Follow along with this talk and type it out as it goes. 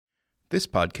This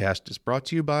podcast is brought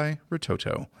to you by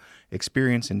Rototo.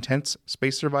 Experience intense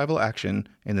space survival action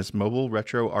in this mobile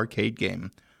retro arcade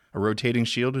game. A rotating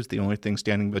shield is the only thing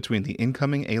standing between the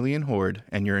incoming alien horde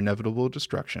and your inevitable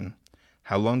destruction.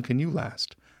 How long can you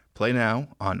last? Play now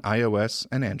on iOS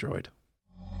and Android.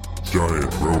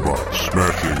 Giant robots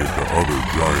smashing into other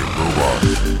giant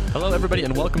robots. Hello, everybody,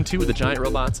 and welcome to the Giant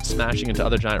Robots Smashing into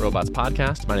Other Giant Robots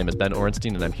podcast. My name is Ben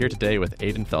Orenstein, and I'm here today with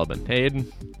Aiden Feldman. Hey, Aiden.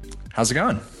 How's it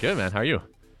going? Good, man. How are you?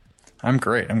 I'm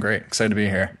great. Excited to be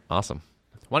here. Awesome.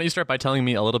 Why don't you start by telling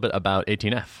me a little bit about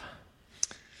 18F?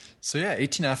 So yeah,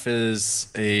 18F is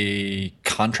a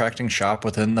contracting shop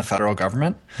within the federal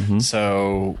government. Mm-hmm.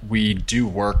 So we do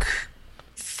work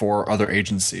for other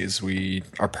agencies. We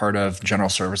are part of General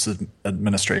Services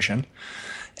Administration,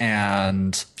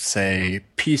 and say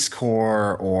Peace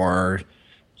Corps or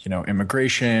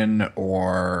immigration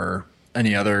or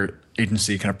any other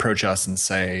agency can approach us and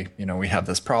say, we have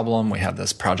this problem, we have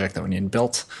this project that we need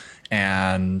built,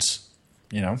 and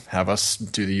have us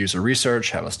do the user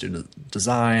research, have us do the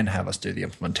design, have us do the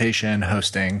implementation,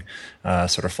 hosting,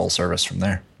 sort of full service from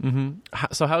there. Mm-hmm.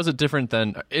 So how is it different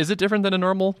than a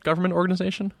normal government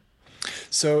organization?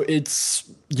 So it's,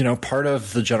 part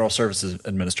of the General Services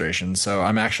Administration. So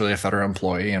I'm actually a federal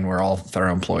employee, and we're all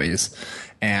federal employees.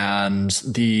 And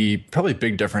the probably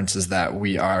big difference is that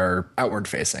we are outward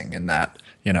facing in that,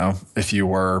 if you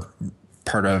were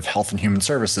part of Health and Human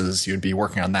Services, you'd be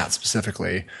working on that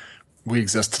specifically. We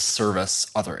exist to service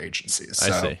other agencies.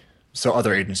 I see. So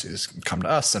other agencies come to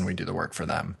us and we do the work for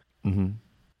them. Mm-hmm.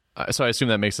 So I assume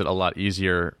that makes it a lot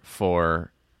easier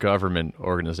for government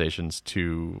organizations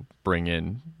to bring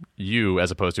in you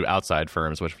as opposed to outside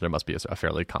firms, which there must be a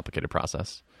fairly complicated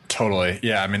process. Totally.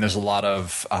 Yeah. I mean, there's a lot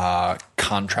of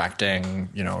contracting,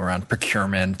 around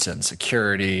procurement and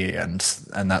security and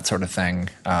that sort of thing.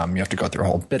 You have to go through a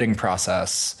whole bidding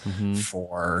process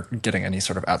for getting any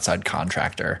sort of outside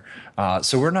contractor.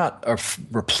 So we're not a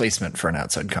replacement for an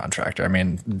outside contractor. I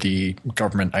mean, the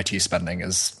government IT spending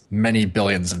is many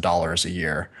billions of dollars a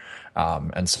year.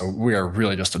 And so we are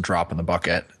really just a drop in the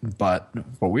bucket. But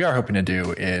what we are hoping to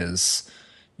do is,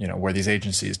 where these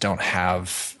agencies don't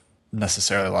have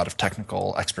necessarily a lot of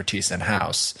technical expertise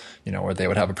in-house, where they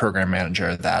would have a program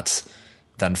manager that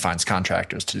then finds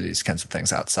contractors to do these kinds of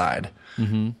things outside.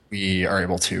 Mm-hmm. We are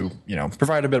able to,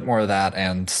 provide a bit more of that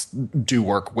and do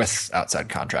work with outside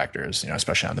contractors,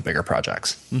 especially on the bigger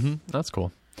projects. Mm-hmm. That's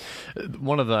cool.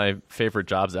 One of my favorite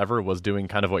jobs ever was doing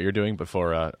kind of what you're doing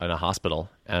before in a hospital.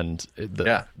 And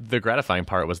the gratifying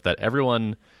part was that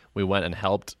everyone we went and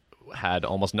helped had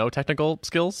almost no technical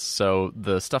skills. So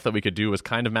the stuff that we could do was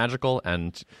kind of magical.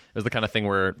 And it was the kind of thing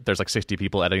where there's like 60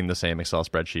 people editing the same Excel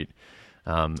spreadsheet.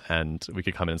 And we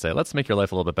could come in and say, let's make your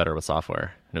life a little bit better with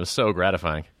software. And it was so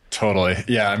gratifying. Totally.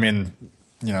 Yeah. I mean,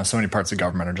 so many parts of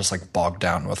government are just like bogged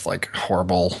down with like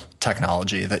horrible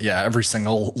technology that, every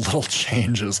single little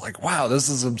change is like, wow, this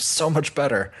is so much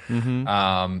better. Mm-hmm.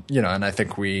 And I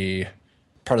think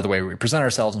part of the way we present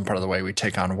ourselves and part of the way we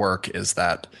take on work is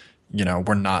that,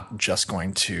 we're not just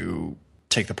going to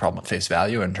take the problem at face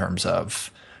value in terms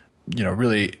of,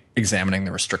 really examining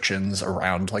the restrictions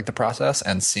around like the process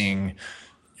and seeing,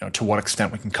 to what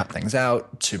extent we can cut things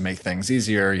out to make things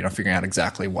easier, figuring out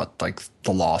exactly what like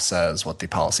the law says, what the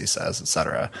policy says, et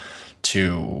cetera,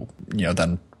 to,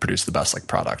 then produce the best like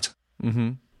product.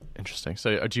 Mm-hmm. Interesting.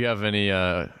 So do you have any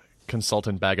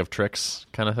consultant bag of tricks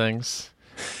kind of things?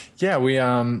 Yeah,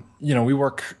 we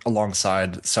work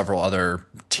alongside several other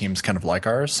teams kind of like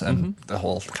ours, and the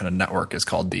whole kind of network is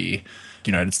called the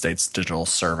United States Digital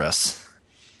Service,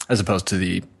 as opposed to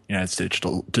the United States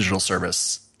Digital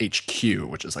Service HQ,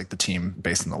 which is like the team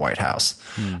based in the White House.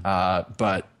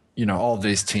 But all of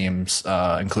these teams,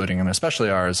 including and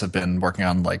especially ours, have been working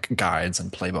on like guides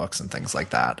and playbooks and things like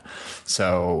that.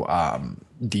 So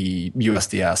the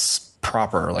USDS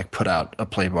proper like put out a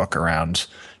playbook around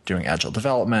doing agile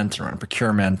development, around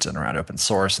procurement, and around open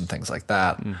source and things like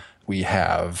that. We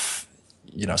have,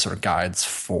 sort of guides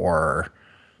for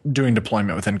doing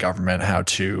deployment within government, how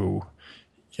to,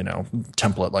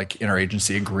 template like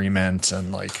interagency agreement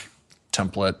and like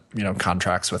template,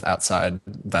 contracts with outside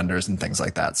vendors and things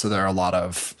like that. So there are a lot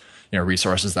of,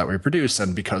 resources that we produce.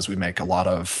 And because we make a lot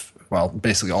of,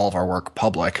 basically all of our work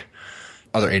public,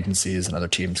 other agencies and other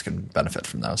teams can benefit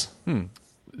from those.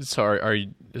 So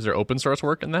is there open source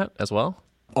work in that as well?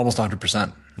 Almost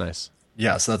 100%. Nice.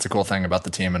 Yeah, so that's a cool thing about the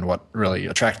team, and what really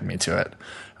attracted me to it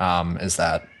is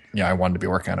that I wanted to be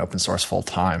working on open source full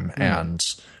time, and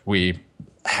we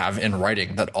have in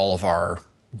writing that all of our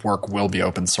work will be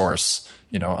open source,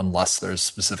 unless there's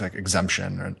specific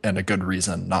exemption and a good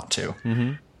reason not to.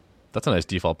 Mm-hmm. That's a nice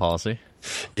default policy.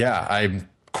 Yeah, I'm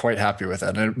quite happy with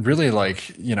it. And it really,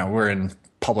 like, we're in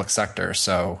public sector,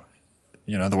 so,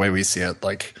 the way we see it,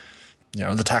 like,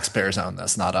 the taxpayers own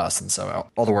this, not us. And so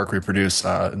all the work we produce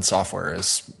in software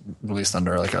is released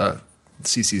under like a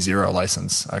CC0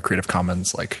 license, Creative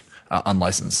Commons, like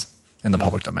unlicensed in the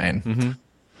public domain. Mm-hmm.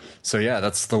 So yeah,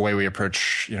 that's the way we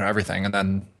approach, everything. And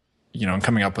then,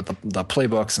 coming up with the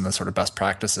playbooks and the sort of best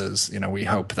practices, we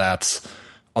hope that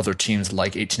other teams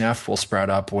like 18F will sprout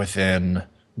up within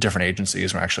different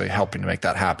agencies. We're actually helping to make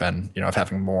that happen, of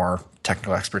having more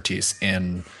technical expertise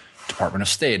in Department of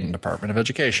State and Department of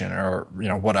Education or,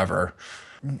 whatever.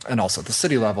 And also at the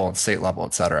city level and state level,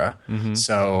 et cetera. Mm-hmm.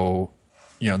 So,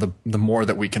 the more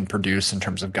that we can produce in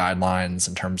terms of guidelines,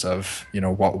 in terms of,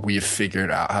 what we've figured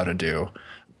out how to do,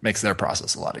 makes their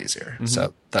process a lot easier. Mm-hmm.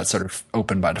 So that sort of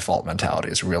open by default mentality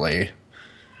is really,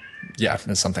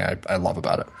 is something I love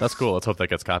about it. That's cool. Let's hope that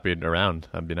gets copied around.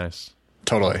 That'd be nice.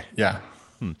 Totally. Yeah.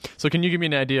 So can you give me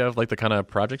an idea of like the kind of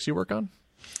projects you work on?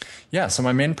 Yeah. So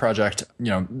my main project,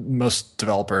 most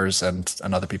developers and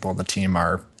other people on the team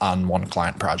are on one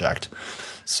client project.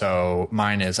 So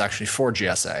mine is actually for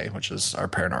GSA, which is our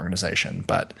parent organization,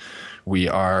 but we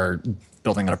are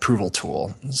building an approval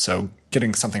tool. So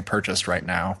getting something purchased right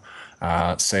now,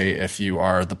 say if you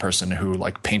are the person who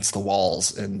like paints the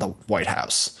walls in the White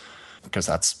House, because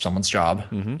that's someone's job,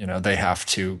 they have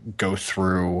to go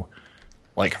through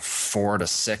like 4 to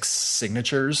 6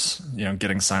 signatures,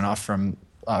 getting sign off from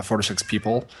 4 to 6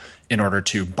 people in order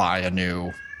to buy a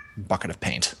new bucket of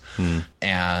paint.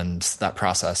 And that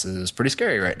process is pretty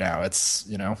scary right now. It's,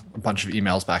 a bunch of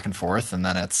emails back and forth. And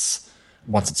then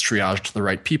once it's triaged to the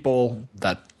right people,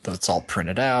 that's all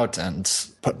printed out and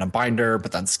put in a binder,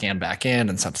 but then scanned back in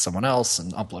and sent to someone else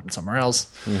and uploaded somewhere else.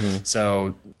 Mm-hmm.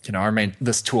 So,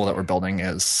 this tool that we're building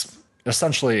is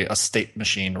essentially a state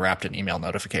machine wrapped in email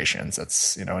notifications.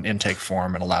 It's, an intake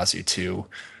form and allows you to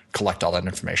collect all that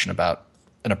information about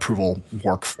an approval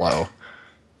workflow,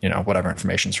 whatever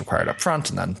information is required up front,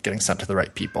 and then getting sent to the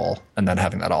right people, and then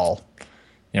having that all,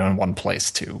 in one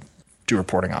place to do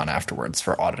reporting on afterwards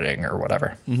for auditing or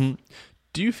whatever. Mm-hmm.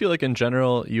 Do you feel like in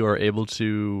general you are able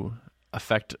to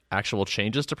affect actual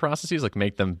changes to processes, like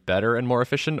make them better and more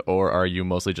efficient, or are you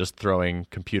mostly just throwing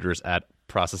computers at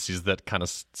processes that kind of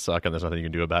suck and there's nothing you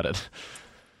can do about it?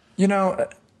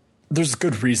 There's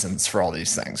good reasons for all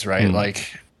these things, right? Mm.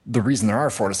 Like the reason there are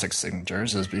 4 to 6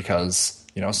 signatures is because,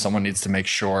 someone needs to make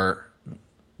sure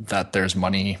that there's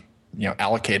money,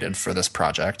 allocated for this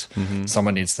project. Mm-hmm.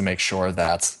 Someone needs to make sure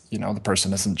that, the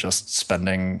person isn't just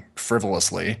spending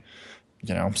frivolously.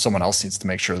 Someone else needs to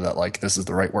make sure that like this is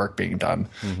the right work being done.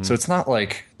 Mm-hmm. So it's not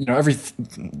like, I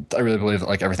really believe that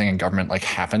like everything in government like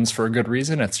happens for a good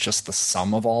reason. It's just the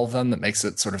sum of all of them that makes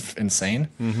it sort of insane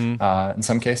in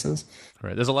some cases.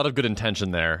 Right. There's a lot of good intention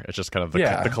there. It's just kind of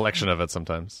the collection of it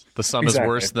sometimes. The sum is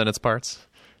worse than its parts.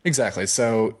 Exactly.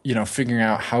 So, figuring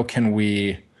out how can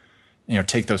we,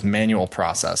 take those manual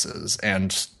processes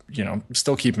and,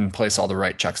 still keep in place all the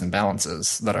right checks and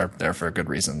balances that are there for good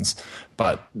reasons,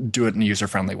 but do it in a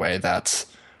user-friendly way that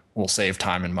will save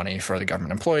time and money for the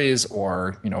government employees,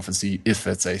 or, if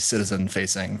it's a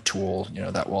citizen-facing tool,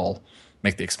 that will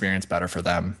make the experience better for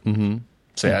them. Mm-hmm.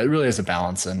 So yeah, it really is a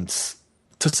balance. And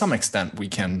to some extent we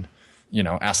can,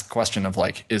 ask the question of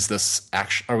like,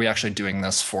 are we actually doing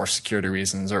this for security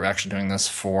reasons? Or are we actually doing this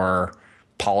for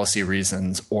policy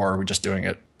reasons? Or are we just doing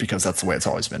it because that's the way it's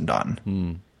always been done?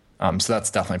 Mm. So that's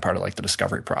definitely part of like the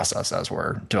discovery process as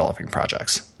we're developing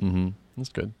projects. Mm-hmm. That's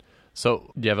good.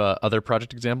 So do you have other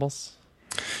project examples?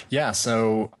 Yeah.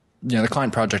 So, the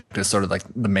client project is sort of like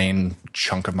the main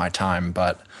chunk of my time,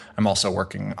 but I'm also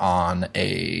working on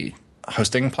a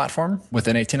hosting platform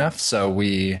within 18F. So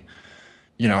we,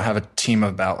 have a team of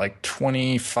about like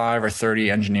 25 or 30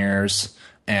 engineers.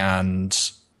 And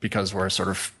because we're sort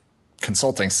of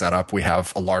consulting setup, we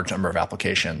have a large number of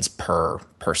applications per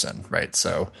person, right?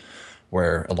 So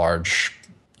where a large,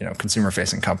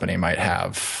 consumer-facing company might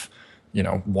have,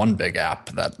 one big app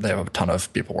that they have a ton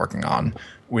of people working on,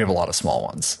 we have a lot of small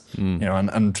ones,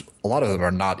 and a lot of them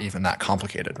are not even that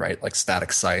complicated, right? Like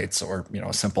static sites or,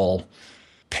 a simple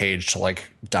page to like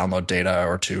download data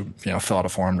or to, fill out a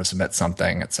form to submit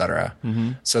something, et cetera.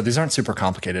 Mm-hmm. So these aren't super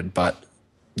complicated, but,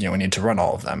 we need to run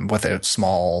all of them with a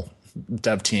small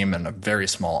dev team and a very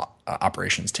small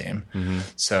operations team. Mm-hmm.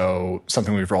 So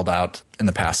something we've rolled out in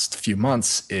the past few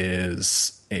months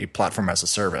is a platform as a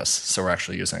service. So we're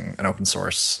actually using an open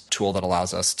source tool that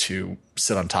allows us to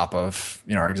sit on top of,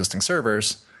 our existing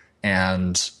servers,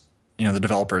 and, the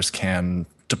developers can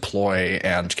deploy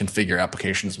and configure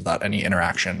applications without any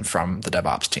interaction from the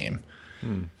DevOps team.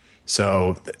 Mm.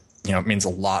 So it means a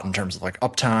lot in terms of like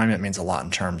uptime. It means a lot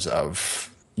in terms of,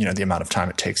 the amount of time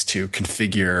it takes to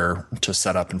configure, to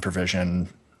set up and provision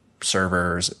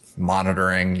servers,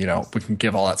 monitoring. We can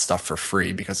give all that stuff for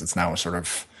free because it's now a sort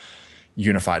of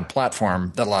unified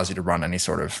platform that allows you to run any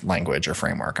sort of language or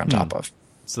framework on top of.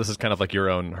 So this is kind of like your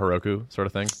own Heroku sort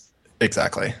of thing?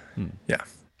 Exactly. Yeah.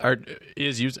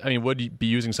 Would you be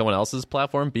using someone else's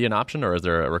platform be an option, or is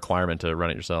there a requirement to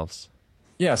run it yourselves?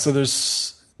 Yeah, so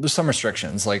there's some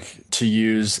restrictions, like to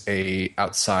use a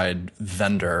outside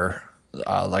vendor,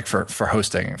 like for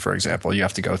hosting, for example, you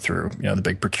have to go through the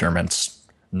big procurement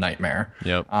nightmare.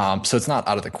 Yep. So it's not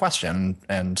out of the question,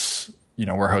 and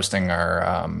we're hosting our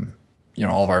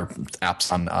all of our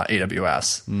apps on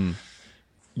AWS.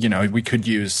 We could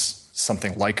use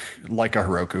something like a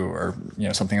Heroku or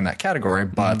something in that category,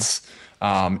 but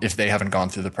if they haven't gone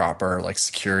through the proper like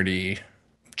security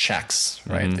checks,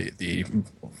 right? The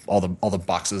all the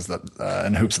boxes that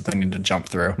and hoops that they need to jump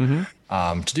through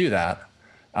to do that,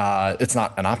 it's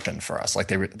not an option for us. Like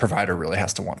the provider really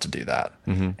has to want to do that.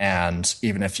 And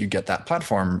even if you get that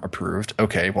platform approved,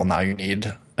 okay, well now you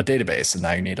need a database and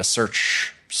now you need a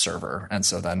search server, and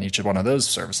so then each one of those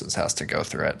services has to go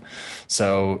through it.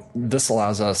 So this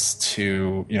allows us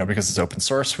to, because it's open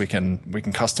source, we can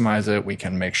customize it. We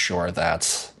can make sure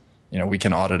that we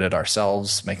can audit it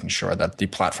ourselves, making sure that the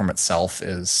platform itself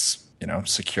is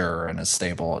secure and is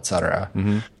stable, et cetera.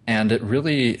 And it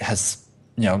really has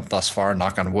thus far,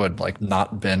 knock on wood, like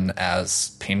not been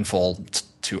as painful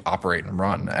to operate and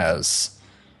run as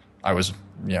I was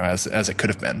as it could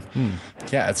have been.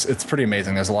 Yeah, it's pretty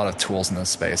amazing. There's a lot of tools in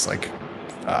this space, like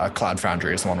Cloud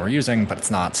Foundry is the one we're using, but it's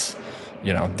not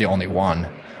the only one.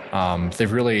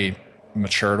 They've really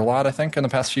matured a lot, I think, in the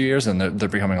past few years, and they're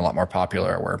becoming a lot more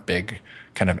popular, where big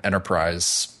kind of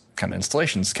enterprise kind of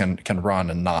installations can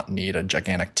run and not need a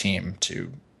gigantic team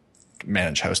to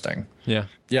manage hosting. Yeah,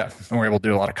 and we're able to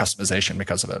do a lot of customization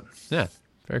because of it. Yeah,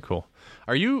 very cool.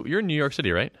 You're in New York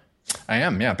City, right? I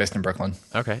am, yeah, based in Brooklyn.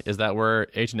 Okay. Is that where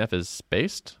H&F is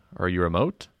based? Or are you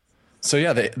remote? So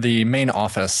yeah, the main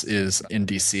office is in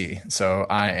DC. So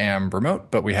I am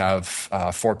remote, but we have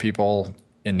 4 people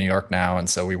in New York now. And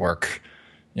so we work,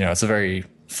 it's a very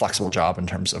flexible job in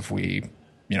terms of we,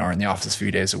 are in the office a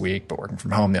few days a week, but working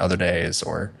from home the other days,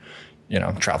 or,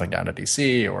 traveling down to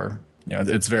DC, or,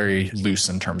 it's very loose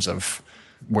in terms of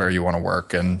where you want to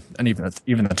work and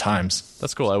even the times.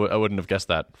 That's cool. I wouldn't have guessed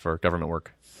that for government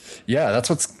work. Yeah, that's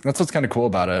what's kind of cool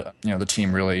about it. The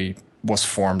team really was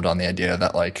formed on the idea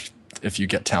that like if you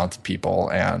get talented people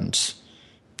and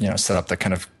set up the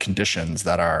kind of conditions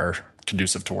that are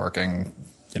conducive to working,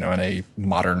 in a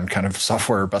modern kind of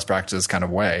software best practices kind of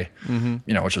way,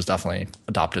 which was definitely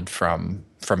adopted from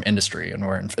industry, and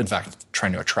we're in fact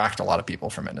trying to attract a lot of people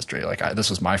from industry. Like this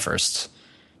was my first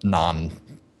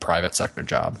non-private sector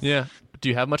job. Yeah. Do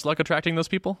you have much luck attracting those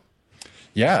people?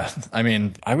 Yeah, I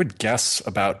mean, I would guess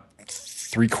about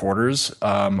 3/4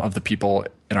 of the people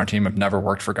in our team have never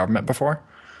worked for government before,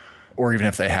 or even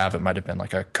if they have, it might have been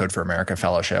like a Code for America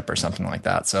fellowship or something like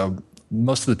that. So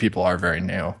most of the people are very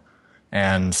new,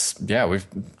 and yeah, we've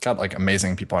got like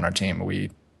amazing people on our team.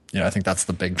 I think that's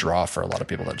the big draw for a lot of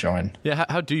people that join. Yeah,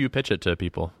 how do you pitch it to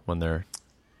people when they're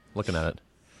looking at it?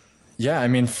 Yeah, I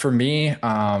mean, for me,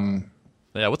 yeah,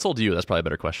 what sold you? That's probably a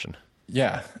better question.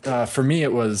 Yeah, for me,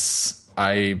 it was.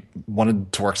 I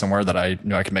wanted to work somewhere that I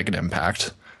knew I could make an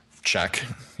impact. Check,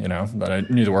 that I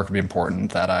knew the work would be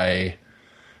important.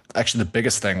 Actually, the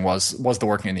biggest thing was the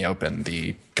working in the open,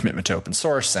 the commitment to open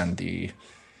source, and the,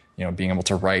 being able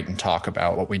to write and talk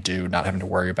about what we do, not having to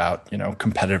worry about,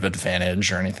 competitive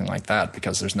advantage or anything like that,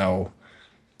 because there's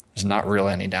not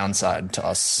really any downside to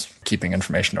us keeping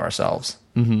information to ourselves.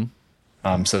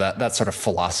 So that sort of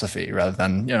philosophy, rather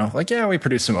than, we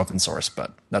produce some open source,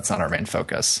 but that's not our main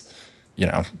focus.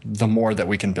 The more that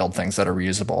we can build things that are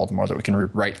reusable, the more that we can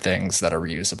write things that are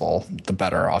reusable, the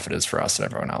better off it is for us and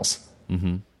everyone else.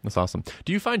 That's awesome.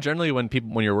 Do you find generally when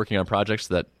you're working on projects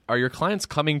that are your clients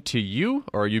coming to you,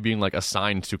 or are you being like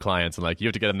assigned to clients and like you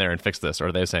have to get in there and fix this, or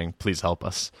are they saying, please help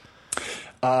us?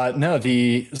 No,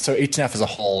 so H&F as a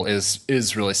whole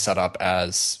is really set up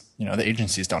as, the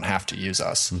agencies don't have to use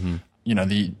us.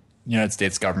 The United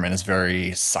States government is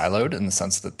very siloed in the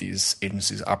sense that these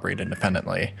agencies operate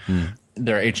independently.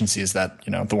 There are agencies that,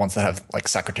 the ones that have like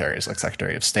secretaries, like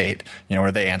Secretary of State,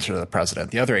 where they answer to the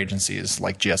president. The other agencies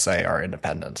like GSA are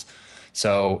independent.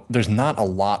 So there's not a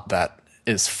lot that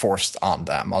is forced on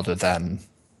them other than,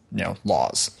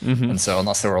 laws. And so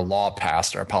unless there were a law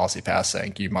passed or a policy passed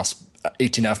saying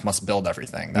H&F must build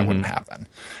everything, that wouldn't happen.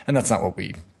 And that's not what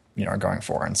we, are going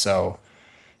for. And so,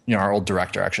 our old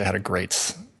director actually had a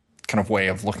great kind of way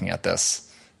of looking at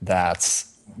this. that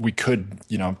we could,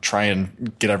 try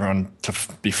and get everyone to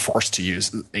be forced to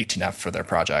use 18F for their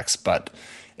projects, but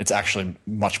it's actually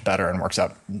much better and works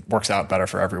out better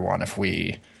for everyone if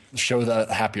we show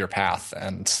the happier path,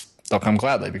 and they'll come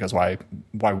gladly, because why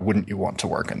wouldn't you want to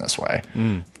work in this way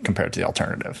compared to the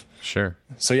alternative? Sure.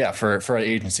 So yeah, for our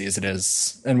agencies it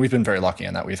is, and we've been very lucky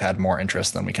in that we've had more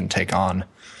interest than we can take on.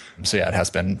 So yeah, it has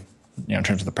been, in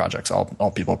terms of the projects,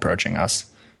 all people approaching us.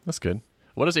 That's good.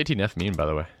 What does 18F mean, by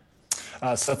the way?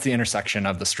 So that's the intersection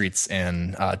of the streets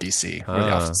in DC, where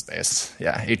the office is based.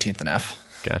 Yeah, 18th and F.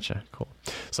 Gotcha. Cool.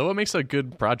 So what makes a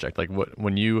good project? Like,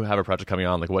 when you have a project coming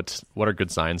on, like what are good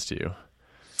signs to you?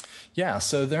 Yeah,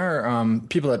 so there are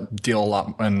people that deal a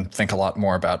lot and think a lot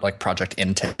more about like project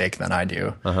intake than I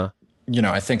do.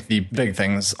 I think the big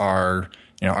things are,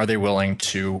 are they willing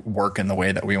to work in the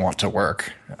way that we want to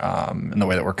work, in the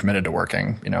way that we're committed to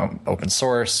working? Open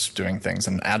source, doing things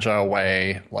in an agile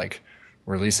way, like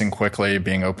releasing quickly,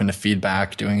 being open to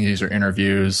feedback, doing user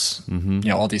interviews,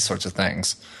 all these sorts of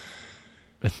things.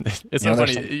 It's so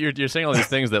funny. You're saying all these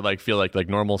things that like feel like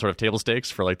normal sort of table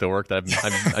stakes for like the work that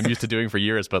I'm used to doing for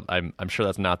years, but I'm sure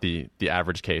that's not the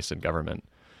average case in government.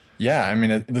 Yeah, I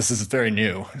mean, this is very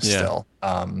new still,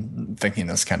 thinking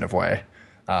this kind of way.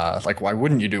 Like, why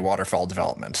wouldn't you do waterfall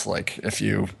development? Like, if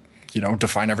you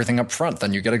define everything up front,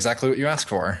 then you get exactly what you ask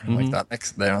for. Like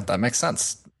that makes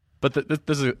sense. But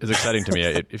this is exciting to me.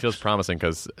 It feels promising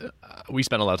because we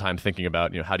spend a lot of time thinking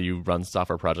about, how do you run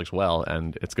software projects well,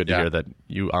 and it's good to hear that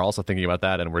you are also thinking about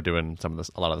that, and we're doing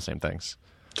a lot of the same things.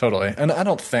 Totally. And I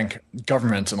don't think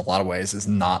government in a lot of ways is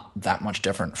not that much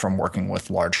different from working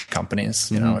with large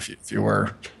companies. If you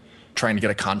were trying to get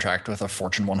a contract with a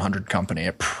Fortune 100 company,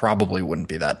 it probably wouldn't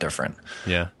be that different.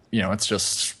 Yeah.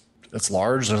 It's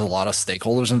large. There's a lot of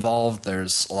stakeholders involved.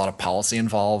 There's a lot of policy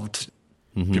involved.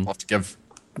 People have to give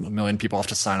 1 million people have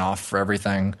to sign off for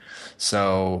everything.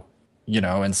 So,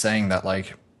 in saying that,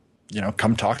 like,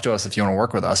 come talk to us if you want to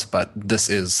work with us, but this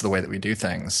is the way that we do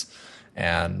things.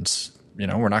 And,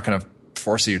 we're not going to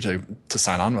force you to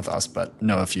sign on with us, but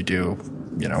no, if you do,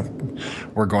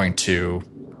 we're going to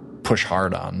push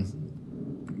hard on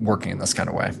working in this kind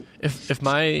of way. If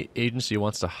my agency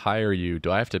wants to hire you,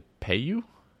 do I have to pay you?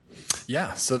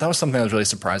 Yeah. So that was something that was really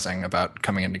surprising about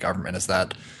coming into government, is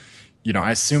that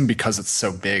I assume because it's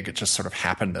so big, it just sort of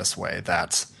happened this way,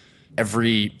 that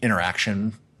every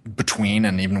interaction between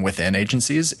and even within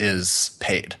agencies is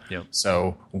paid. Yep.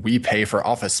 So we pay for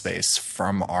office space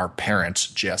from our parent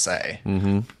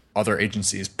GSA. Other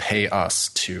agencies pay us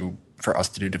for us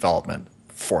to do development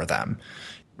for them.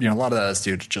 A lot of that is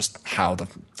due to just how the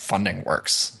funding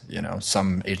works.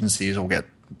 Some agencies will get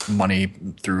money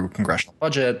through congressional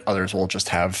budget. Others will just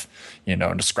have,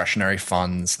 discretionary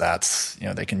funds that,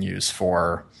 they can use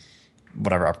for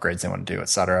whatever upgrades they want to do, et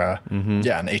cetera.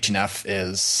 Yeah. And 18F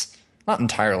is not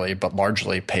entirely, but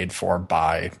largely paid for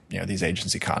by, these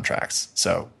agency contracts.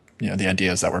 So, the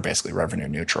idea is that we're basically revenue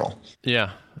neutral.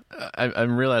 Yeah.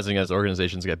 I'm realizing as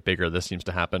organizations get bigger, this seems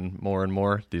to happen more and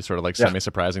more. These sort of like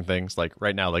semi-surprising things. Like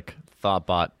right now, like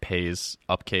Thoughtbot pays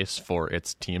Upcase for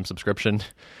its team subscription.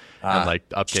 And like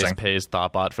Upcase pays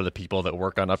Thoughtbot for the people that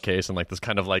work on Upcase, and like this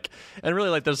kind of like, and really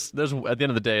like there's at the end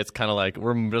of the day, it's kind of like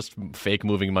we're just fake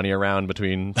moving money around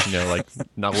between like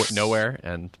nowhere,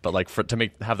 but like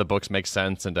have the books make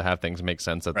sense and to have things make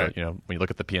sense at the when you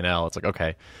look at the P&L, it's like,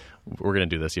 okay, we're gonna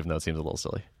do this even though it seems a little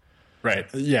silly. Right.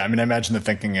 Yeah. I mean, I imagine the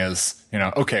thinking is,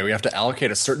 okay, we have to allocate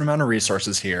a certain amount of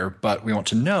resources here, but we want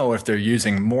to know if they're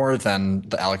using more than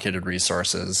the allocated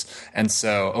resources. And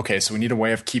so, okay, so we need a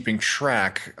way of keeping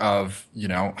track of,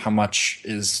 how much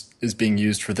is being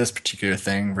used for this particular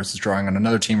thing versus drawing on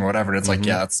another team or whatever. And it's like,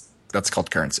 yeah, that's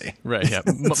called currency. Right. Yeah.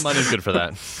 Money's good for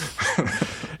that.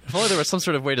 If only there was some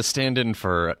sort of way to stand in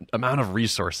for amount of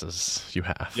resources you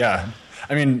have. Yeah.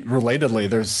 I mean, relatedly,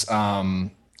 there's,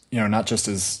 not just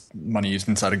as money used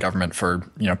inside of government for,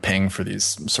 paying for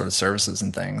these sort of services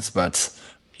and things, but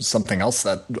something else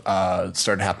that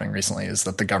started happening recently is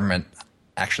that the government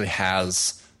actually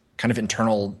has kind of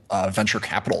internal venture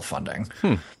capital funding.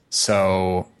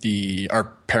 So our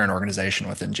parent organization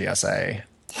within GSA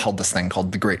held this thing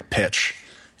called the Great Pitch,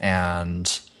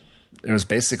 and it was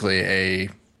basically a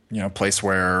place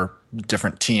where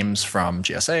different teams from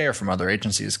GSA or from other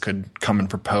agencies could come and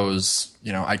propose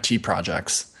IT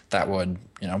projects that would,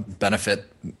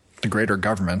 benefit the greater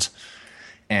government.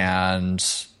 And,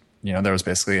 there was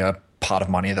basically a pot of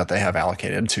money that they have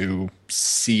allocated to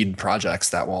seed projects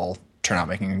that will turn out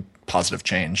making positive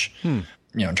change,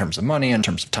 in terms of money, in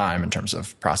terms of time, in terms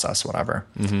of process, whatever.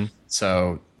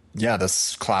 So, yeah,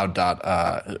 this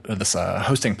this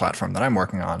hosting platform that I'm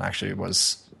working on actually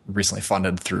was recently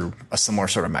funded through a similar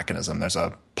sort of mechanism. There's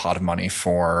a pot of money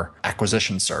for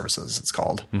acquisition services, it's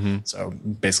called. So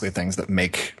basically things that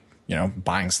make,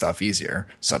 buying stuff easier,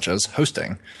 such as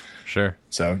hosting. Sure.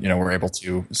 So, we're able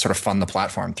to sort of fund the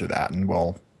platform through that, and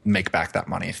we'll make back that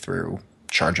money through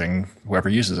charging whoever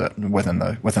uses it within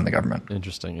the government.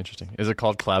 Interesting. Is it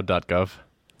called cloud.gov?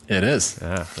 It is.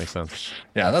 Yeah, makes sense.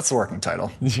 Yeah, that's the working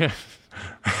title. Yeah.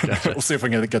 Gotcha. We'll see if we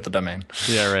can get the domain.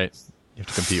 Yeah, right. You have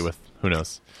to compete with, who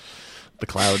knows, the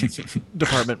cloud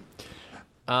department.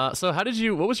 So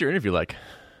what was your interview like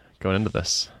going into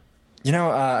this?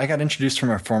 I got introduced from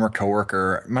a former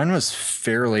coworker. Mine was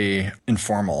fairly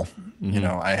informal.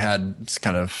 I had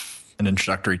kind of an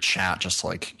introductory chat just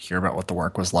to hear about what the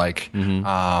work was like.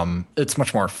 It's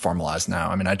much more formalized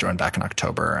now. I mean, I joined back in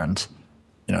October, and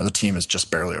the team is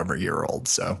just barely over a year old,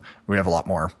 so we have a lot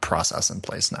more process in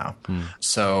place now.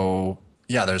 So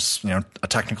yeah, there's a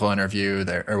technical interview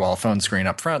there, a phone screen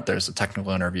up front. There's a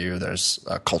technical interview. There's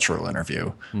a cultural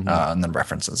interview, and then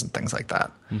references and things like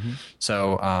that.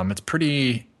 So it's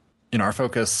pretty. Our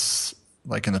focus,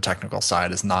 in the technical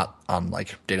side, is not on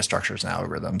data structures and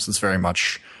algorithms. It's very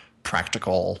much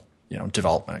practical,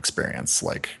 development experience,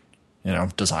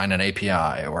 design an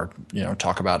API, or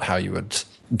talk about how you would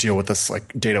deal with this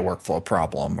data workflow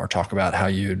problem, or talk about how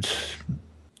you'd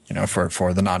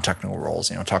for the non-technical roles,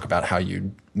 talk about how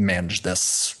you manage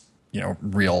this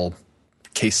real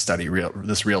case study,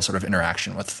 this real sort of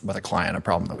interaction with a client, a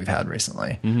problem that we've had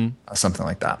recently, something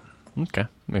like that. Okay,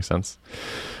 makes sense.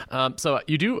 So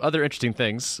you do other interesting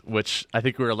things, which I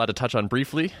think we're allowed to touch on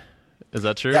briefly. Is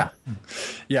that true?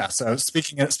 Yeah. So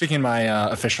speaking in my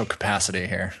official capacity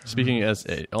here, speaking as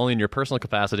only in your personal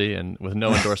capacity and with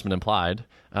no endorsement implied,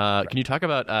 can you talk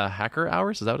about Hacker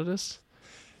Hours? Is that what it is?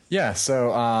 Yeah.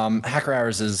 So Hacker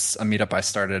Hours is a meetup I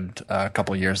started a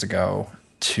couple years ago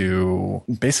to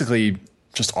basically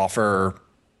just offer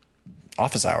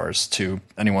office hours to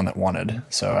anyone that wanted.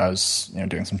 So I was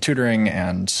doing some tutoring,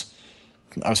 and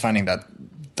I was finding that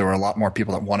there were a lot more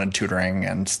people that wanted tutoring,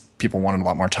 and people wanted a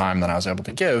lot more time than I was able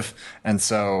to give. And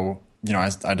so,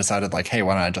 I decided hey,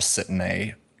 why don't I just sit in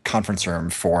a conference room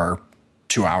for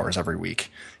 2 hours every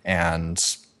week, and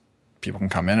people can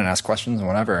come in and ask questions and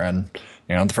whatever. And,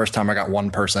 the first time I got one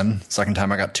person, second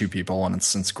time I got 2 people, and it's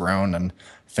since grown. And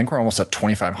I think we're almost at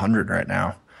 2,500 right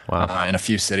now. Wow. In a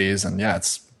few cities. And yeah,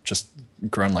 it's just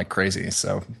grown like crazy.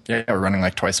 So yeah, we're running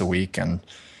twice a week, and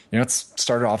it's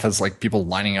started off as people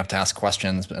lining up to ask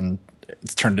questions, and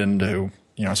it's turned into,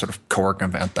 sort of co-working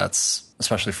event that's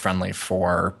especially friendly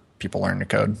for people learning to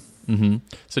code. Mm-hmm.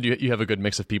 So do you have a good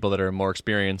mix of people that are more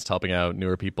experienced helping out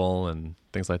newer people and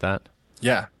things like that?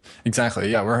 Yeah,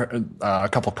 exactly. Yeah, we're a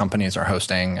couple companies are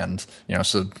hosting, and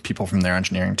so people from their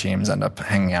engineering teams end up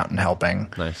hanging out and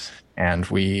helping. Nice. And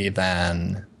we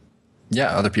then,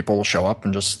 other people will show up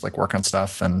and just work on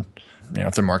stuff, and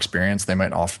if they're more experienced, they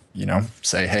might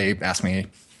say, hey, ask me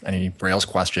any Rails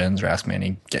questions, or ask me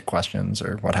any Git questions,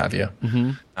 or what have you.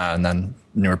 And then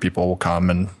newer people will come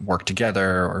and work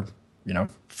together, or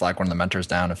flag one of the mentors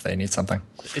down if they need something.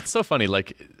 It's so funny.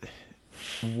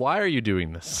 Why are you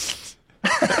doing this?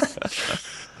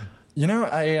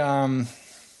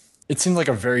 It seemed like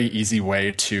a very easy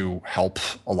way to help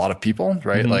a lot of people,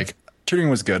 right? Tutoring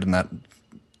was good, and that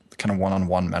kind of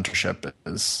one-on-one mentorship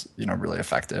is, really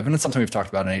effective. And it's something we've talked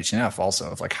about in HNF also,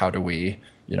 of how do we,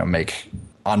 make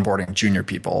onboarding junior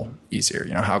people easier?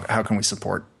 How can we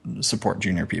support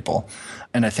junior people?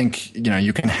 And I think,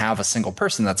 you can have a single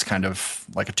person that's kind of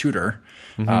like a tutor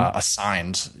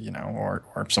assigned, or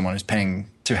someone who's paying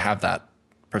to have that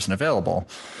person available.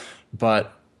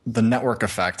 But the network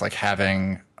effect,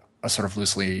 having a sort of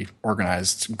loosely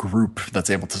organized group that's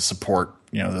able to support,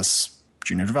 this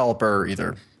junior developer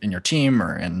either in your team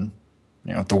or in,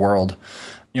 the world,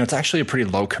 it's actually a pretty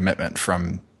low commitment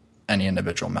from any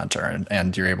individual mentor,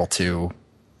 and you're able to,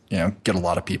 get a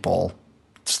lot of people,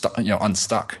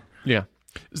 unstuck. Yeah.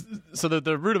 So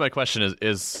the root of my question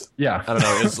is I don't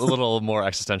know, is a little more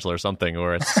existential or something,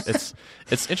 or it's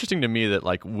interesting to me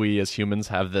that we as humans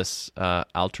have this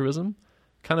altruism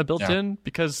kind of built in,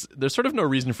 because there's sort of no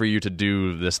reason for you to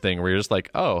do this thing where you're just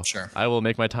sure, I will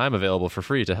make my time available for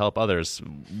free to help others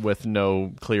with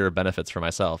no clear benefits for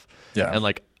myself. Yeah.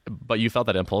 And but you felt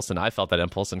that impulse, and I felt that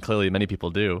impulse, and clearly many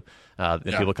people do.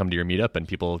 People come to your meetup, and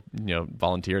people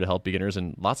volunteer to help beginners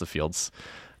in lots of fields.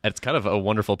 It's kind of a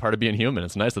wonderful part of being human.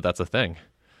 It's nice that that's a thing.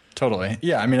 Totally.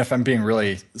 Yeah. I mean, if I'm being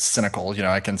really cynical,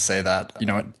 I can say that,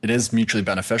 it is mutually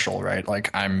beneficial, right?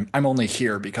 I'm only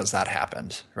here because that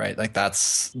happened, right?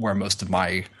 That's where most of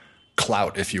my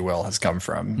clout, if you will, has come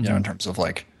from, in terms of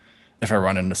if I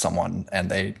run into someone and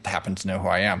they happen to know who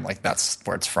I am, that's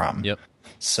where it's from. Yep.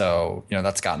 So,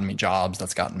 that's gotten me jobs,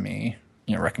 that's gotten me,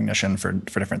 recognition for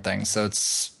different things. So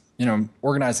it's,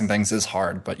 organizing things is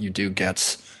hard, but you do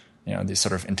get, these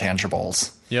sort of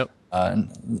intangibles. Yep.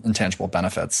 Intangible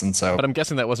benefits. And so, but I'm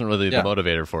guessing that wasn't really the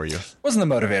motivator for you. It wasn't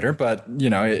the motivator, but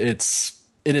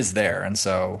it is there. And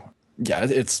so, yeah,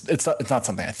 it's not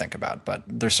something I think about, but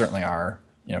there certainly are,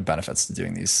 benefits to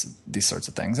doing these sorts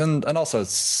of things. And also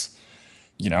it's,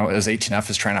 as 18F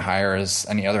is trying to hire, as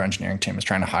any other engineering team is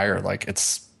trying to hire, like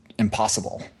it's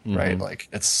impossible, right? Like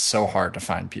it's so hard to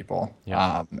find people.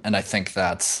 Yeah. And I think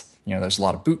that, there's a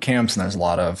lot of boot camps and there's a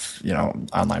lot of,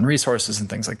 online resources and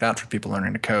things like that for people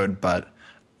learning to code. But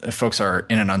if folks are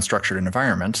in an unstructured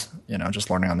environment, just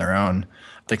learning on their own,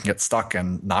 they can get stuck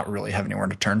and not really have anywhere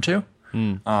to turn to.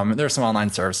 There are some online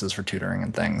services for tutoring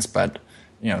and things, but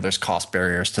there's cost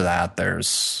barriers to that.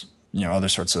 There's, other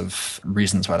sorts of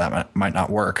reasons why that might not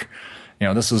work.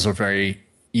 This is a very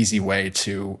easy way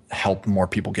to help more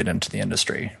people get into the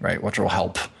industry, right? Which will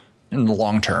help in the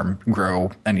long term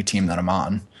grow any team that I'm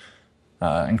on,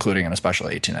 including and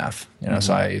especially 18F.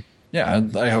 So I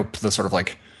hope the sort of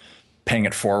like paying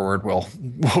it forward will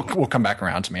come back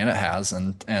around to me, and it has.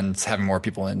 And having more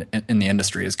people in the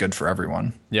industry is good for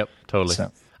everyone. Yep, totally.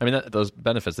 So. I mean, those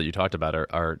benefits that you talked about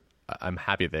are I'm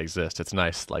happy they exist. It's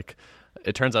nice. Like,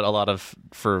 it turns out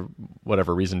for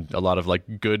whatever reason, a lot of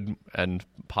like good and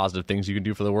positive things you can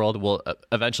do for the world will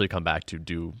eventually come back to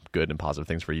do good and positive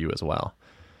things for you as well.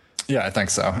 Yeah, I think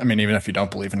so. I mean, even if you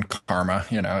don't believe in karma,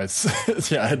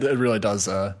 it really does.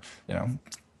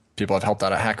 People have helped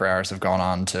out at Hacker Hours have gone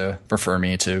on to refer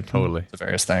me to totally the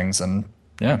various things, and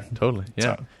yeah, totally.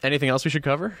 Yeah. So, anything else we should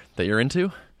cover that you're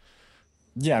into?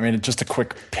 Yeah, I mean, just a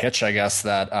quick pitch, I guess,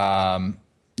 that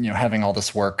having all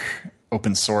this work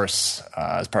open source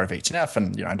as part of 18F,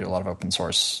 and I do a lot of open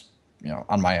source,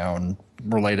 on my own,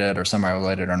 related or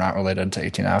semi-related or not related to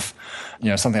 18F.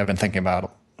 Something I've been thinking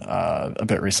about a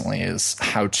bit recently is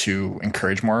how to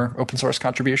encourage more open source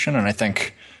contribution. And I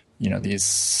think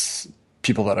these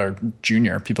people that are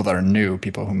junior, people that are new,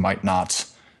 people who might not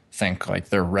think like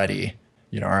they're ready,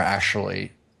 are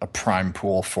actually a prime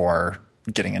pool for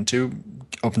getting into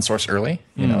open source early.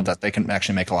 That they can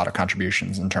actually make a lot of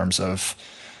contributions in terms of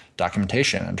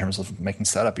documentation, in terms of making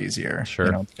setup easier.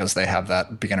 Sure. Because they have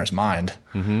that beginner's mind.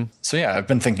 So yeah, I've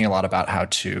been thinking a lot about how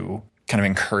to kind of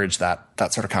encourage that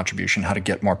sort of contribution, how to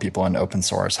get more people into open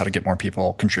source, how to get more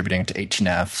people contributing to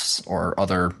 18Fs or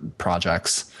other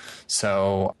projects.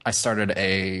 So I started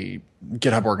a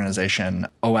GitHub organization,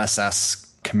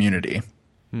 OSS Community.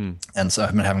 And so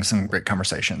I've been having some great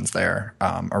conversations there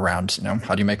around,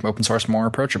 how do you make open source more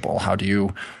approachable? How do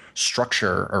you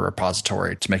structure a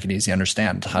repository to make it easy to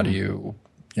understand? How do you,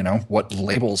 what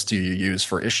labels do you use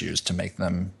for issues to make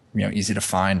them, easy to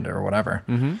find or whatever?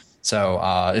 So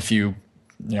if you,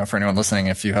 for anyone listening,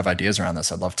 if you have ideas around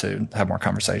this, I'd love to have more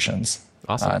conversations.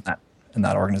 Awesome. In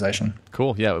that organization.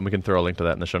 Cool. Yeah, and we can throw a link to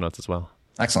that in the show notes as well.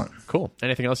 Excellent. Cool.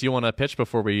 Anything else you want to pitch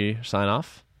before we sign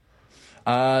off?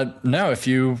 No, if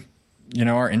you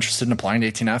are interested in applying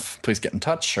to 18F, please get in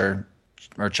touch or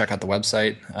check out the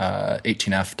website,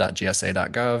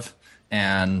 18f.gsa.gov.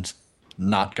 And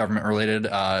not government related,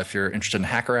 if you're interested in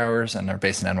Hacker Hours and are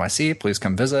based in NYC, please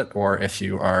come visit. Or if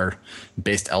you are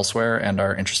based elsewhere and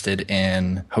are interested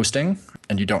in hosting,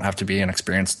 and you don't have to be an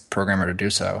experienced programmer to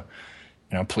do so,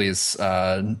 please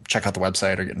check out the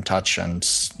website or get in touch. And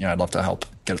I'd love to help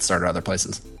get it started other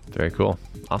places. Very cool.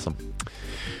 Awesome.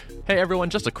 Hey everyone,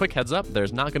 just a quick heads up,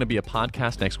 there's not going to be a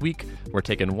podcast next week. We're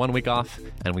taking 1 week off,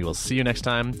 and we will see you next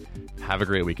time. Have a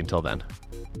great week until then.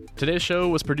 Today's show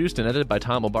was produced and edited by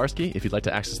Tom Obarski. If you'd like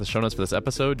to access the show notes for this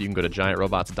episode, you can go to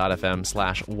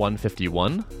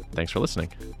giantrobots.fm/151. Thanks for listening.